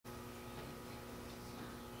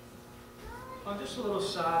On just a little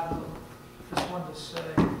side note, just wanted to say,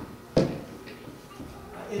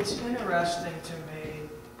 it's interesting to me,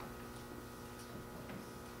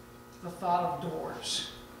 the thought of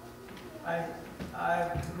doors.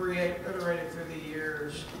 I've reiterated through the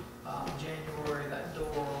years, January, that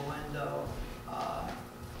door or window.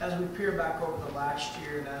 As we peer back over the last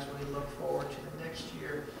year and as we look forward to the next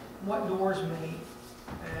year, what doors mean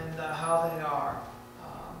and how they are.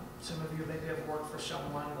 Some of you maybe have worked for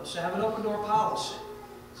someone, they'll say, have an open door policy.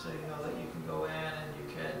 So you know that you can go in and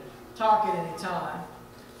you can talk at any time.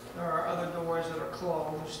 There are other doors that are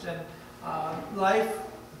closed. And life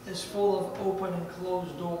is full of open and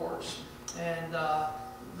closed doors. And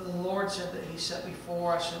the Lord said that He set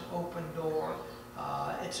before us an open door.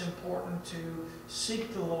 It's important to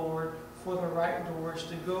seek the Lord for the right doors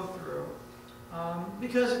to go through.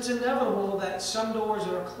 Because it's inevitable that some doors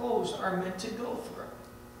that are closed are meant to go through.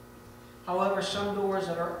 However, some doors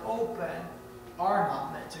that are open are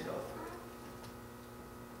not meant to go through.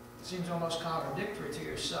 It seems almost contradictory to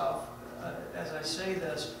yourself as I say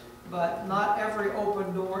this, but not every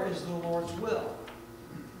open door is the Lord's will.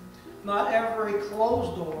 Not every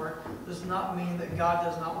closed door does not mean that God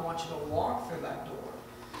does not want you to walk through that door.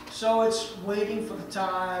 So it's waiting for the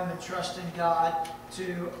time and trusting God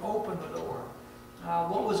to open the door.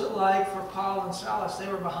 What was it like for Paul and Silas? They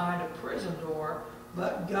were behind a prison door,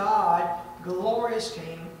 but God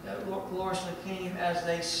gloriously came as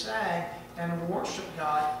they sang and worshiped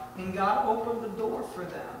God, and God opened the door for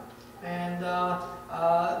them. And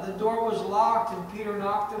the door was locked, and Peter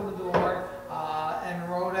knocked on the door, and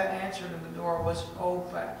Rhoda answered, and the door was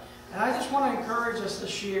open. And I just want to encourage us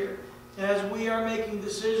this year, as we are making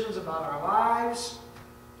decisions about our lives,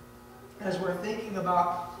 as we're thinking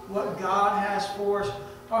about what God has for us,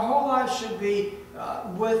 our whole life should be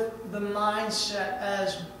with the mindset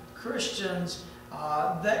as Christians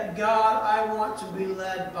that God, I want to be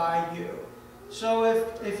led by you. So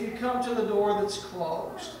if you come to the door that's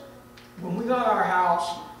closed, when we got our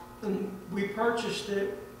house and we purchased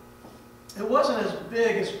it, it wasn't as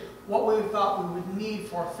big as what we thought we would need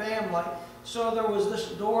for a family. So there was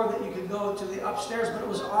this door that you could go to the upstairs, but it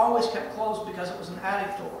was always kept closed because it was an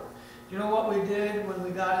attic door. You know what we did when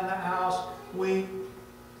we got in that house? We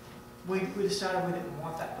decided we didn't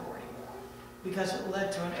want that door anymore because it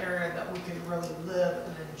led to an area that we could really live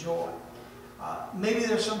and enjoy. Maybe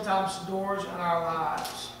there's sometimes doors in our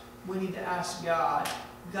lives we need to ask God,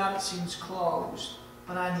 God, it seems closed,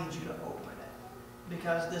 but I need you to open it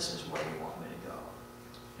because this is where you want me to go.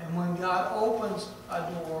 And when God opens a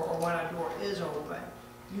door, or when a door is open,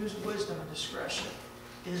 use wisdom and discretion.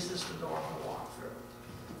 Is this the door to walk through?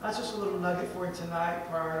 That's just a little nugget for you tonight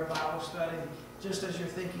prior to Bible study, just as you're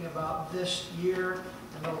thinking about this year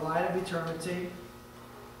and the light of eternity.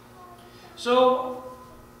 So,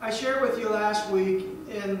 I shared with you last week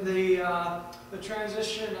in the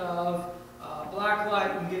transition of Black Light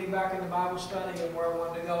and getting back into Bible study and where I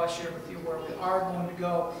wanted to go. I shared with you where we are going to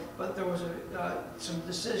go, but there was some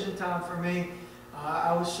decision time for me.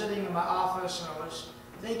 I was sitting in my office and I was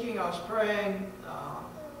thinking, I was praying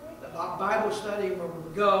about Bible study, where we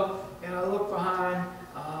would go, and I looked behind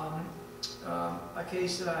a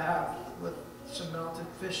case that I have with some melted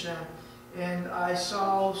fish in, and I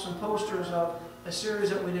saw some posters of a series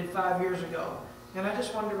that we did 5 years ago, and I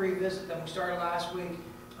just wanted to revisit them. We started last week.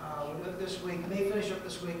 We looked this week, may finish up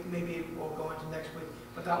this week, maybe we'll go into next week,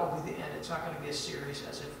 but that will be the end. It's not going to be a series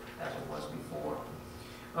as it was before.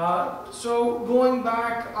 So going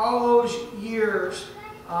back all those years,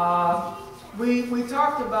 we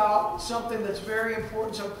talked about something that's very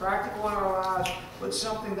important, so practical in our lives, but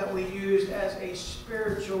something that we used as a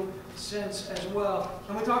spiritual sense as well.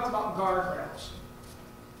 And we talked about guardrails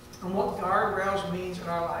and what guardrails means in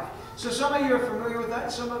our life. So some of you are familiar with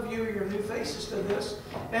that. Some of you are new faces to this.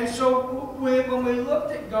 And so when we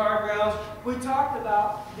looked at guardrails, we talked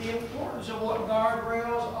about the importance of what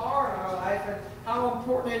guardrails are in our life and how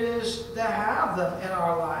important it is to have them in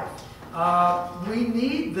our life. We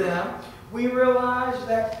need them. We realize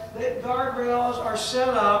that guardrails are set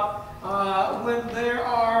up when there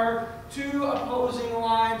are two opposing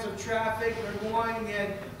lines of traffic. They're going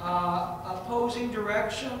in opposing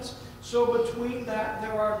directions. So between that,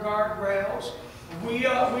 there are guardrails. We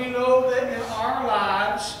know that in our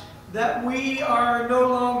lives that we are no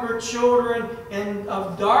longer children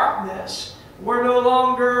of darkness. We're no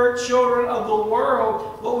longer children of the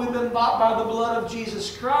world, but we've been bought by the blood of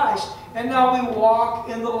Jesus Christ. And now we walk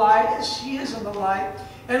in the light as He is in the light.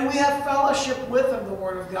 And we have fellowship with Him, the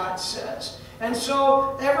Word of God says. And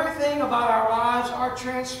so everything about our lives are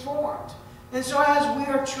transformed. And so as we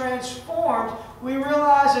are transformed, we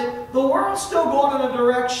realize that the world's still going in a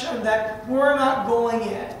direction that we're not going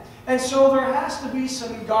in. And so there has to be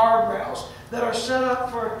some guardrails that are set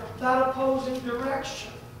up for that opposing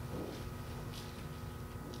direction.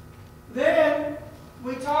 Then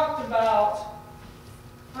we talked about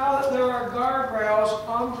how that there are guardrails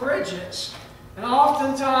on bridges. And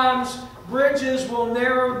oftentimes bridges will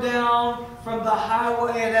narrow down from the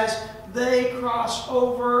highway, and as they cross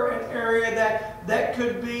over an area that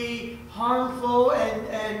could be harmful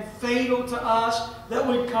and fatal to us, that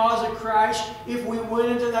would cause a crash if we went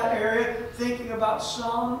into that area. Thinking about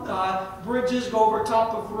some bridges go over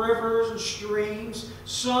top of rivers and streams.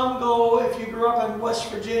 Some go, if you grew up in West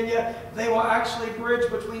Virginia, they will actually bridge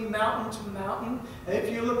between mountain to mountain. If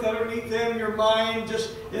you look underneath them, your mind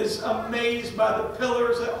just is amazed by the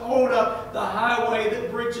pillars that hold up the highway that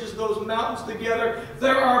bridges those mountains together.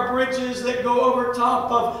 There are bridges that go over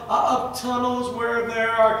top of tunnels where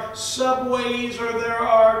there are subways or there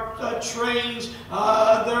are trains.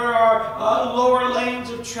 There are lower lanes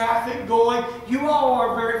of traffic going. You all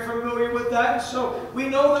are very familiar with that. So we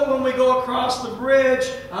know that when we go across the bridge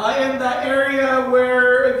in that area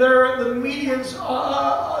where the medians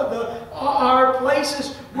are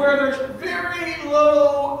places where there's very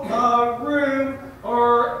little room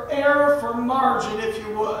or air for margin, if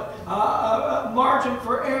you would, margin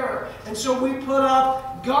for error. And so we put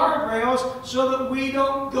up guardrails so that we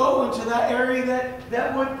don't go into that area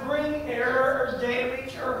that would bring error or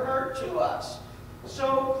damage or hurt to us.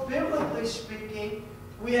 So biblically speaking,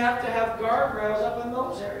 we have to have guardrails up in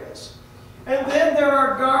those areas. And then there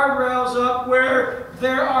are guardrails up where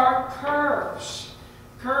there are curves.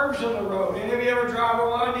 Curves on the road. Any of you ever drive a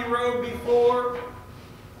windy road before?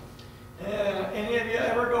 Any of you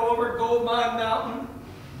ever go over Gold Mine Mountain?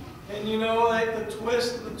 And you know, like the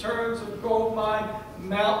twists and the turns of Gold Mine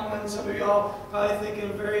Mountain, and some of y'all probably thinking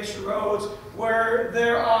of various roads where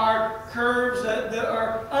there are curves that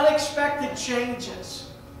are unexpected changes.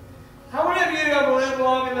 How many of you have lived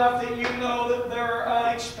long enough that you know that there are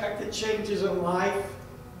unexpected changes in life?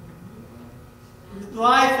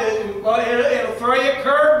 Life it'll throw you a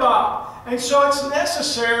curveball. And so it's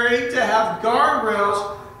necessary to have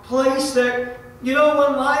guardrails placed that, you know,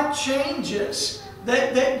 when life changes,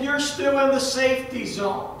 that you're still in the safety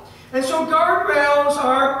zone. And so guardrails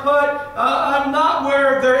are put not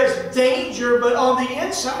where there is danger, but on the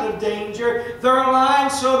inside of danger. They're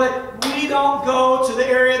aligned so that we don't go to the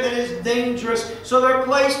area that is dangerous. So they're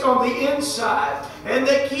placed on the inside. And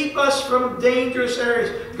they keep us from dangerous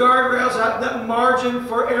areas. Guardrails have that margin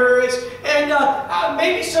for areas. And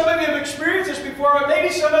maybe some of you have experienced this before, but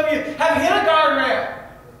maybe some of you have hit a guardrail.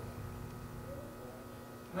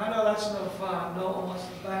 I know that's no fun. No one wants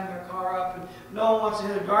to bang their car up and no one wants to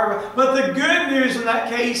hit a guardrail. But the good news in that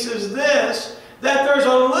case is this, that there's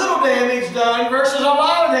a little damage done versus a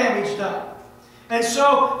lot of damage done. And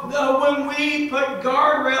so when we put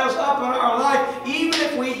guardrails up in our life, even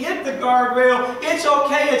if we hit the guardrail, it's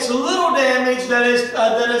okay. It's little damage that is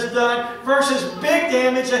done versus big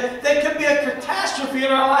damage that could be a catastrophe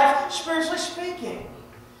in our life, spiritually speaking.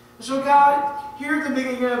 So God, here at the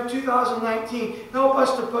beginning of 2019, help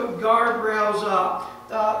us to put guardrails up.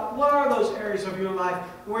 What are those areas of your life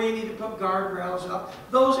where you need to put guardrails up?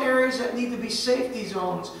 Those areas that need to be safety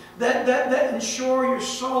zones, that ensure your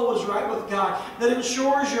soul is right with God, that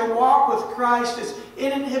ensures your walk with Christ is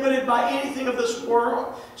uninhibited by anything of this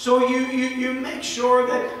world. So you make sure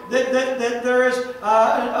that there is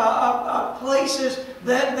places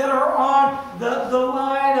that are on the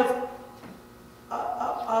line of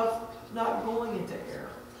not going into error.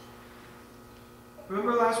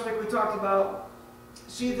 Remember last week we talked about,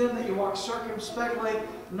 see then that you walk circumspectly,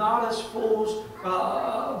 not as fools,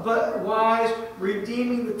 but wise,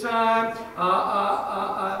 redeeming the time,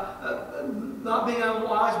 not being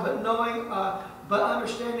unwise, but knowing, but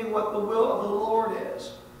understanding what the will of the Lord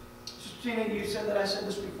is. Christina, you said that. I said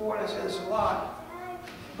this before, and I say this a lot.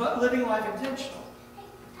 But living life intentional.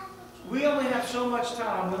 We only have so much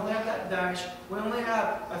time. We only have that dash. We only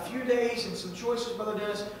have a few days and some choices, Brother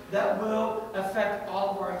Dennis, that will affect all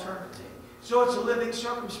of our eternity. So it's a living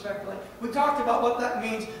circumspectly. We talked about what that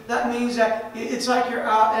means. That means that it's like you're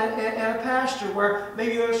out in a pasture where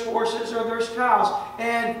maybe there's horses or there's cows.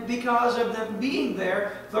 And because of them being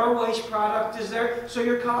there, their waste product is there. So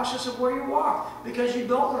you're cautious of where you walk because you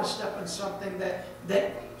don't want to step in something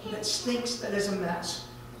that stinks, that is a mess.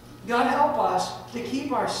 God help us to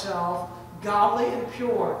keep ourselves godly and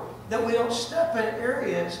pure, that we don't step in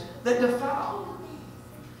areas that defile.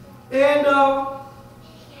 And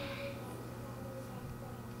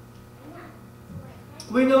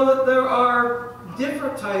we know that there are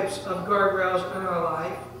different types of guardrails in our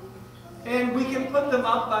life. And we can put them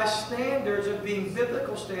up by standards of being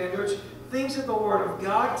biblical standards, things that the Word of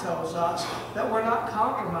God tells us that we're not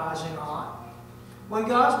compromising on. When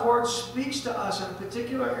God's Word speaks to us in a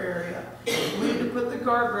particular area, we need to put the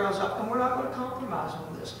guardrails up, and we're not going to compromise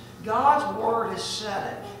on this. God's Word has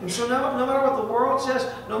said it. And so no matter what the world says,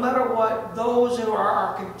 no matter what those who are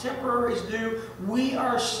our contemporaries do, we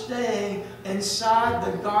are staying inside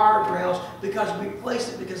the guardrails because we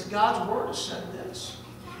placed it, because God's Word has said this.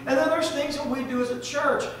 And then there's things that we do as a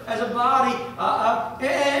church, as a body,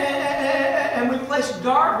 and we place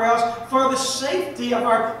guardrails for the safety of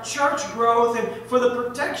our church growth and for the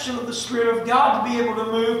protection of the Spirit of God to be able to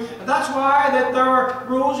move. And that's why that there are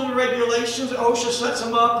rules and regulations. OSHA sets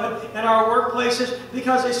them up in our workplaces,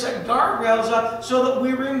 because they set guardrails up so that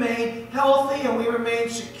we remain healthy and we remain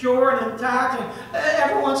secure and intact and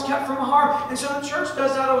everyone's kept from harm. And so the church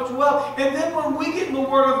does that as well. And then when we get in the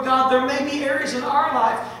Word of God, there may be areas in our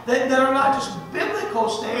life that are not just biblical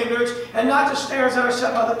standards and not just standards that are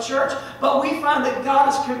set by the church, but we find that God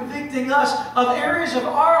is convicting us of areas of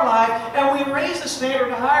our life, and we raise the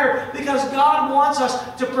standard higher because God wants us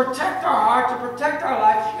to protect our heart, to protect our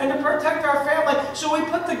life, and to protect our family. So we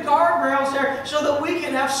put the guardrails there so that we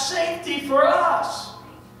can have safety for us.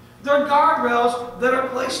 They're guardrails that are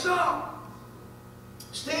placed up.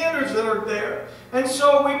 Standards that are there. And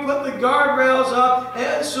so we put the guardrails up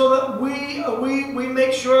so that we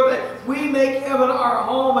make sure that we make heaven our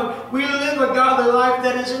home and we live a godly life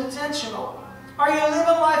that is intentional. Are you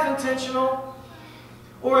living life intentional?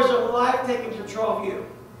 Or is it life taking control of you?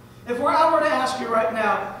 If I were to ask you right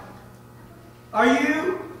now, are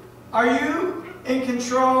you in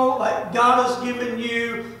control? Like God has given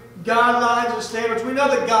you guidelines and standards. We know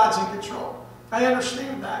that God's in control. I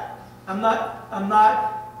understand that. I'm not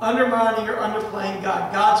undermining or underplaying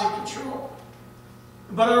God. God's in control.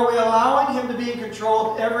 But are we allowing Him to be in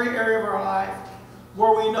control of every area of our life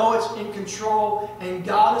where we know it's in control and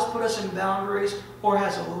God has put us in boundaries, or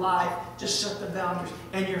has a life just set the boundaries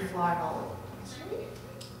and you're flying all over the place?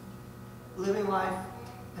 Living life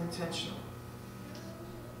intentional.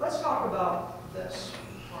 Let's talk about this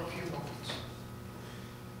for a few moments.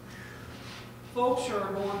 Folks who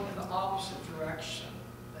are going in the opposite direction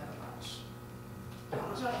than us. How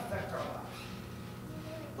does that affect our lives?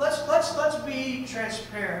 Let's be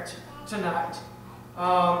transparent tonight.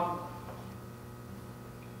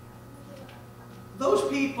 Those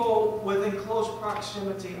people within close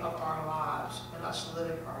proximity of our lives and us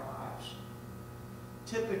living our lives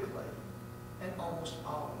typically and almost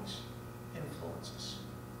always influence us.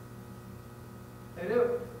 They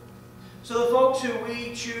do. So the folks who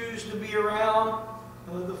we choose to be around,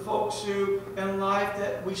 and the folks who in life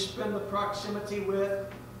that we spend the proximity with,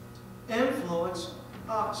 influence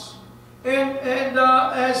us. And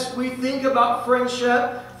as we think about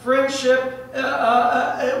friendship,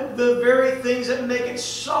 the very things that make it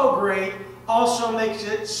so great also makes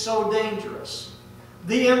it so dangerous.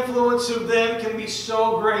 The influence of them can be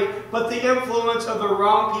so great, but the influence of the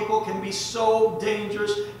wrong people can be so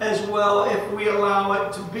dangerous as well if we allow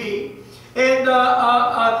it to be. And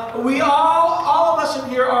we all of us in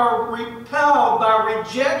here are repelled by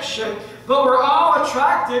rejection, but we're all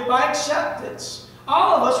attracted by acceptance.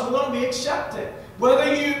 All of us want to be accepted.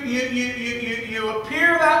 Whether you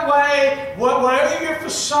appear that way, whatever your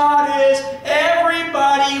facade is,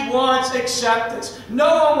 everybody wants acceptance.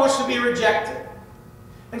 No one wants to be rejected.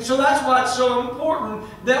 And so that's why it's so important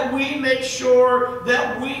that we make sure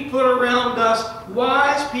that we put around us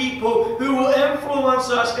wise people who will influence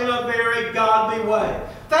us in a very godly way.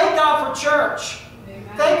 Thank God for church.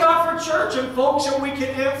 Amen. Thank God for church and folks that we can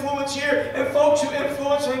influence here and folks who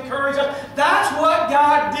influence and encourage us. That's what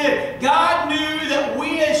God did. God knew that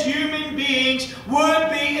we as human beings would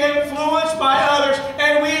be influenced by others,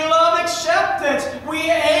 and we love acceptance. We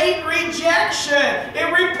hate rejection. It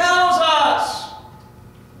repels us.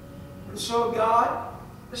 And so God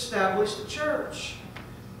established the church.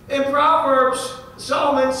 In Proverbs,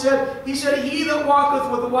 Solomon said, he that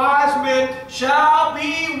walketh with wise men shall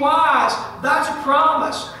be wise. That's a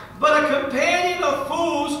promise. But a companion of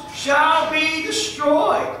fools shall be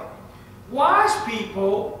destroyed. Wise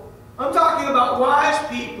people, I'm talking about wise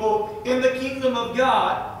people in the kingdom of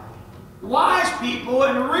God. Wise people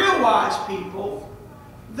and real wise people,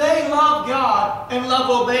 they love God and love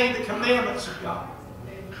obeying the commandments of God.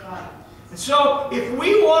 And so, if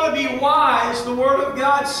we want to be wise, the Word of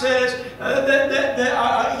God says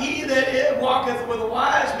that he that walketh with a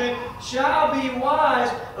wise man shall be wise,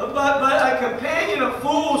 but a companion of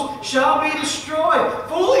fools shall be destroyed.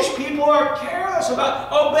 Foolish people are careless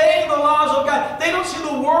about obeying the laws of God. They don't see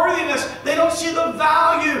the worthiness. They don't see the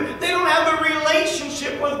value. They don't have the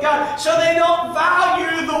relationship with God. So they don't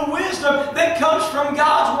value the wisdom that comes from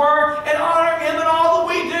God's Word and honor Him in all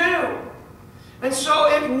that we do. And so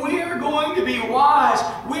if we are going to be wise,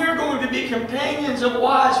 we are going to be companions of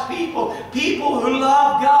wise people, people who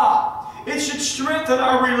love God. It should strengthen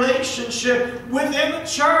our relationship within the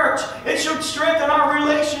church. It should strengthen our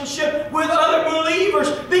relationship with other believers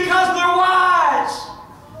because they're wise.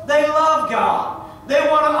 They love God. They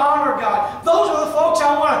want to honor God. Those are the folks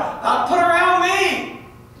I want to put around me.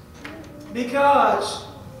 Because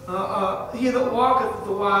he that walketh with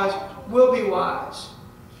the wise will be wise.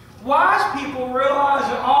 Wise people realize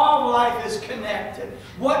that all of life is connected.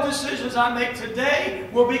 What decisions I make today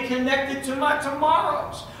will be connected to my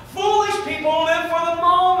tomorrows. Foolish people live for the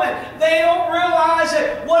moment. They don't realize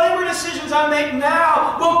that whatever decisions I make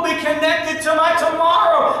now will be connected to my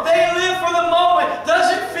tomorrow. They live for the moment.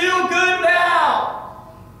 Does it feel good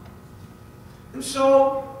now? And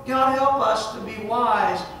so, God help us to be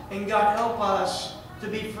wise, and God help us to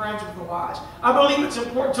be friends with the wise. I believe it's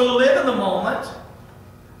important to live in the moment.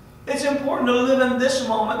 It's important to live in this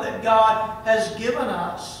moment that God has given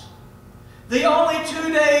us. The only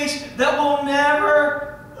 2 days that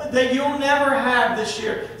you'll never have this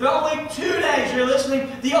year. The only 2 days, you're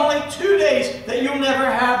listening, the only 2 days that you'll never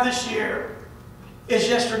have this year is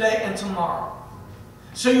yesterday and tomorrow.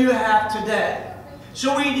 So you have today.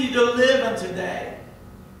 So we need to live in today.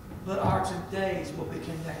 But our todays will be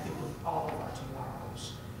connected with all of our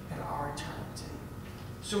tomorrows and our eternity.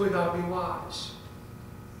 So we've got to be wise.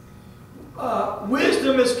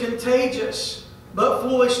 Wisdom is contagious, but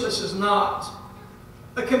foolishness is not.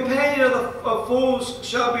 A companion of fools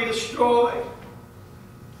shall be destroyed.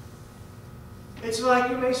 It's like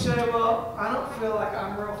you may say, well, I don't feel like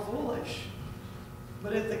I'm real foolish.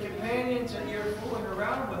 But if the companions that you're fooling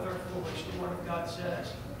around with are foolish, the Word of God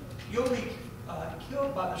says, you'll be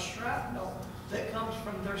killed by the shrapnel that comes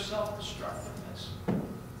from their self-destructiveness.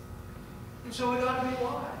 And so we've got to be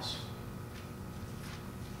wise.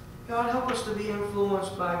 God, help us to be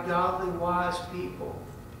influenced by godly, wise people.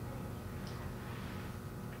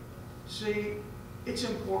 See, it's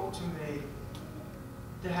important to me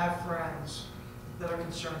to have friends that are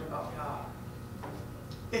concerned about God.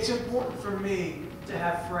 It's important for me to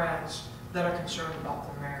have friends that are concerned about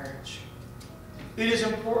their marriage. It is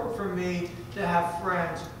important for me to have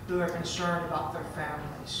friends who are concerned about their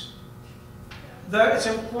families. It's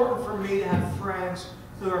important for me to have friends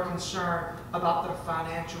who are concerned about their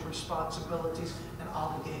financial responsibilities and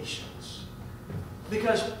obligations.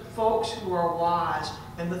 Because folks who are wise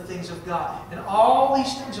in the things of God, and all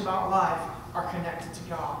these things about life are connected to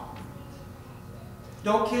God.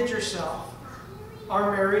 Don't kid yourself.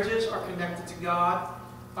 Our marriages are connected to God.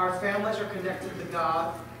 Our families are connected to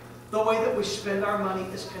God. The way that we spend our money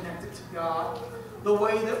is connected to God. The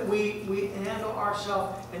way that we handle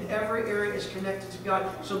ourselves in every area is connected to God.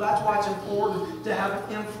 So that's why it's important to have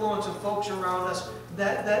an influence of folks around us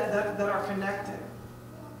that are connected.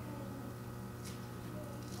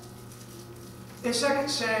 In 2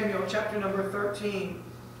 Samuel chapter number 13,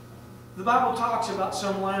 the Bible talks about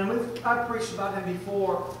someone, and I've preached about him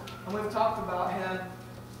before, and we've talked about him,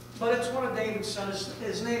 but it's one of David's sons.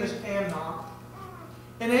 His name is Amnon.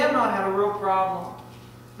 And Amnon had a real problem.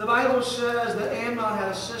 The Bible says that Amnon had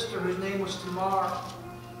a sister whose name was Tamar.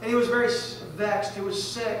 And he was very vexed. He was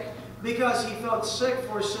sick because he felt sick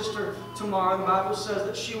for his sister Tamar. The Bible says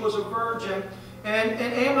that she was a virgin. And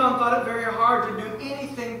Amnon thought it very hard to do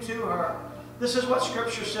anything to her. This is what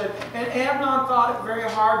Scripture said. And Amnon thought it very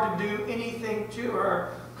hard to do anything to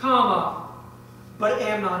her, but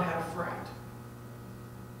Amnon had a friend.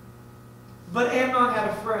 But Amnon had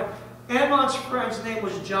a friend. Amnon's friend's name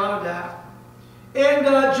was Jonadab. And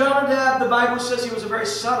Jonadab, the Bible says he was a very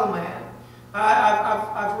subtle man.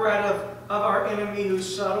 I've read of our enemy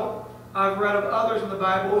who's subtle. I've read of others in the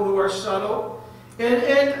Bible who are subtle. And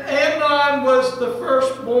Amnon was the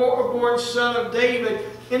firstborn son of David.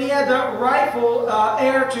 And he had the rightful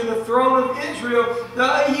heir to the throne of Israel.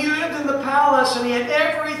 He lived in the palace and he had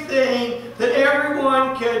everything that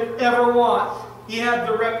everyone could ever want. He had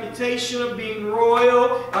the reputation of being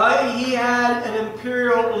royal. He had an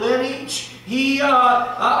imperial lineage. He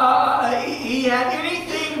had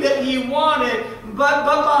anything that he wanted. But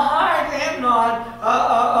behind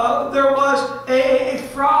Amnon, there was a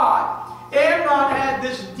fraud. Amnon had had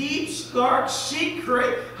this deep, dark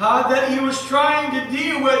secret that he was trying to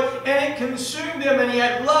deal with, and it consumed him, and he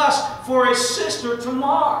had lust for his sister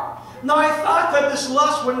Tamar. Now, I thought that this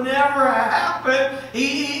lust would never happen.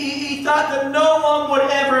 He thought that no one would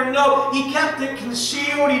ever know. He kept it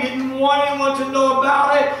concealed. He didn't want anyone to know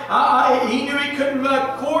about it. He knew he couldn't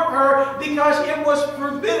court her because it was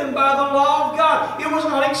forbidden by the law of God. It was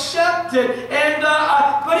unaccepted.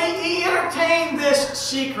 But he entertained this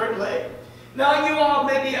secretly. Now, you all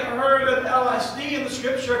maybe have heard of LSD in the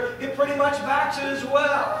Scripture. It pretty much backs it as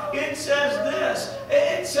well. It says this.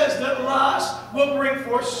 It says that lust will bring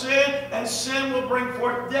forth sin, and sin will bring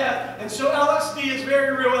forth death. And so LSD is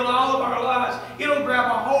very real in all of our lives. It'll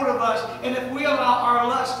grab a hold of us, and if we allow our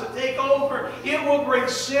lust to take over, it will bring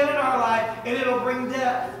sin in our life, and it'll bring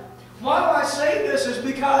death. Why do I say this? Is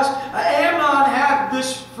because Amnon had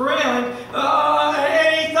this friend,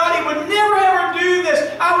 and he thought he would never ever do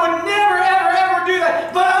this. I would never ever do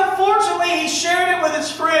that. But unfortunately, he shared it with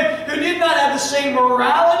his friend who did not have the same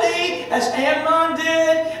morality as Amnon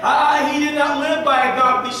did. He did not live by a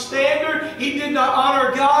godly standard. He did not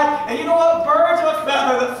honor God. And you know what? Birds of a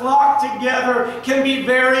feather that flock together can be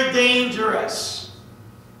very dangerous.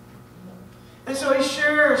 And so he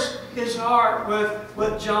shares his heart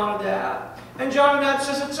with Jonadab. And Jonadab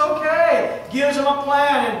says it's okay. Gives him a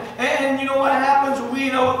plan. And you know what happens? We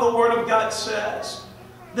know what the Word of God says.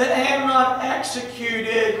 That Amnon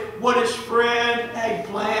executed what his friend had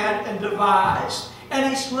planned and devised. And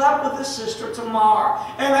he slept with his sister Tamar.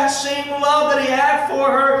 And that same love that he had for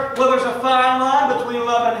her, well, there's a fine line between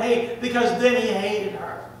love and hate, because then he hated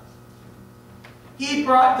her. He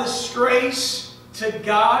brought disgrace to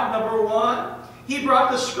God, number one. He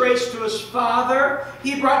brought disgrace to his father.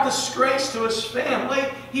 He brought disgrace to his family.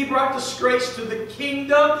 He brought disgrace to the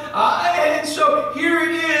kingdom. And so here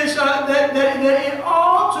it is that it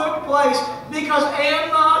all took place because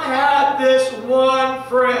Amnon had this one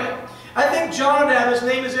friend. I think Jonadab, his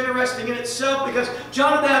name is interesting in itself because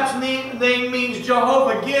Jonadab's name means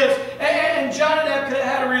Jehovah gives. And Jonadab could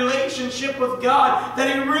have had a relationship with God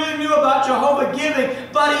that he really knew about Jehovah giving,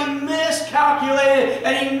 but he miscalculated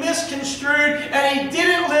and he misconstrued and he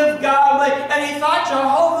didn't live godly and he thought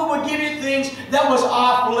Jehovah would give you things that was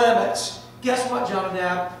off limits. Guess what,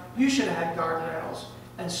 Jonadab? You should have had guardrails,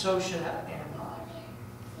 and so should have Amnon.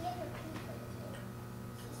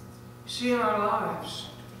 See, in our lives,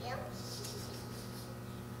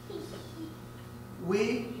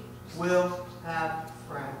 we will have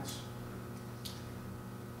friends.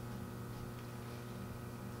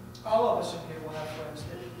 All of us in here will have friends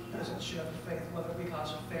that doesn't share the faith, whether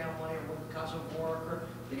because of family or because of work or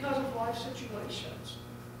because of life situations.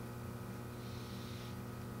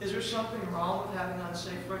 Is there something wrong with having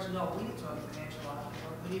unsafe friends? No, we need to evangelize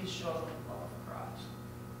them. We need to show them the love of Christ.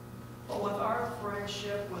 But with our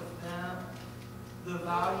friendship with them, the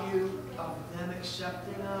value of them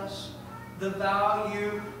accepting us, the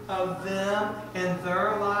value of them and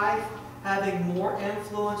their life having more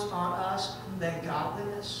influence on us than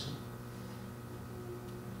godliness,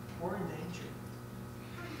 we're in danger.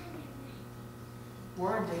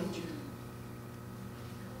 We're in danger.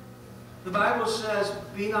 The Bible says,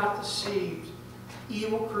 be not deceived.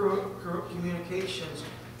 Evil communications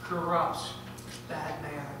corrupts bad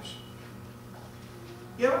manners.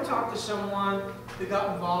 You ever talk to someone who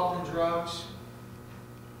got involved in drugs?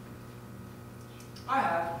 I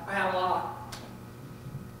have a lot.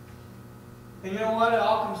 And you know what it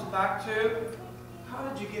all comes back to? How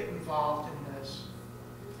did you get involved in this?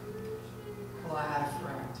 Well, I had a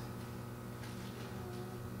friend.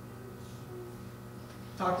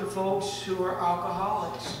 Talk to folks who are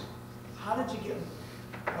alcoholics. How did you get?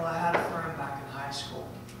 Well, I had a friend back in high school.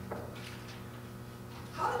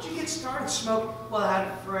 How did you get started smoking? Well, I had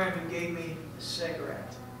a friend who gave me a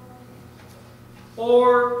cigarette.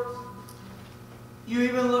 Or you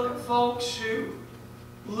even look at folks who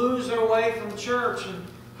lose their way from church, and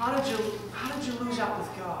how did you lose out with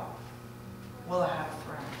God? Well, I had a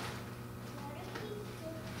friend.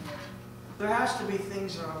 There has to be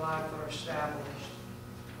things in our life that are established.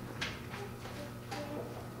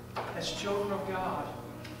 As children of God,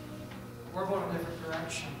 we're going a different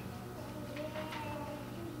direction.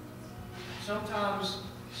 Sometimes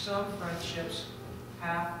some friendships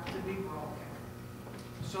have to be broken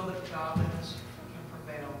so that godliness can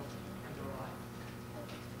prevail in your life.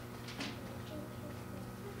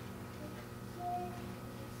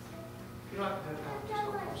 You don't have to do it now. Just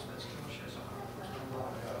don't post this. Don't share something.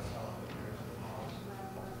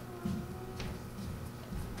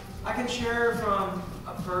 I can share from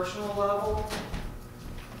a personal level.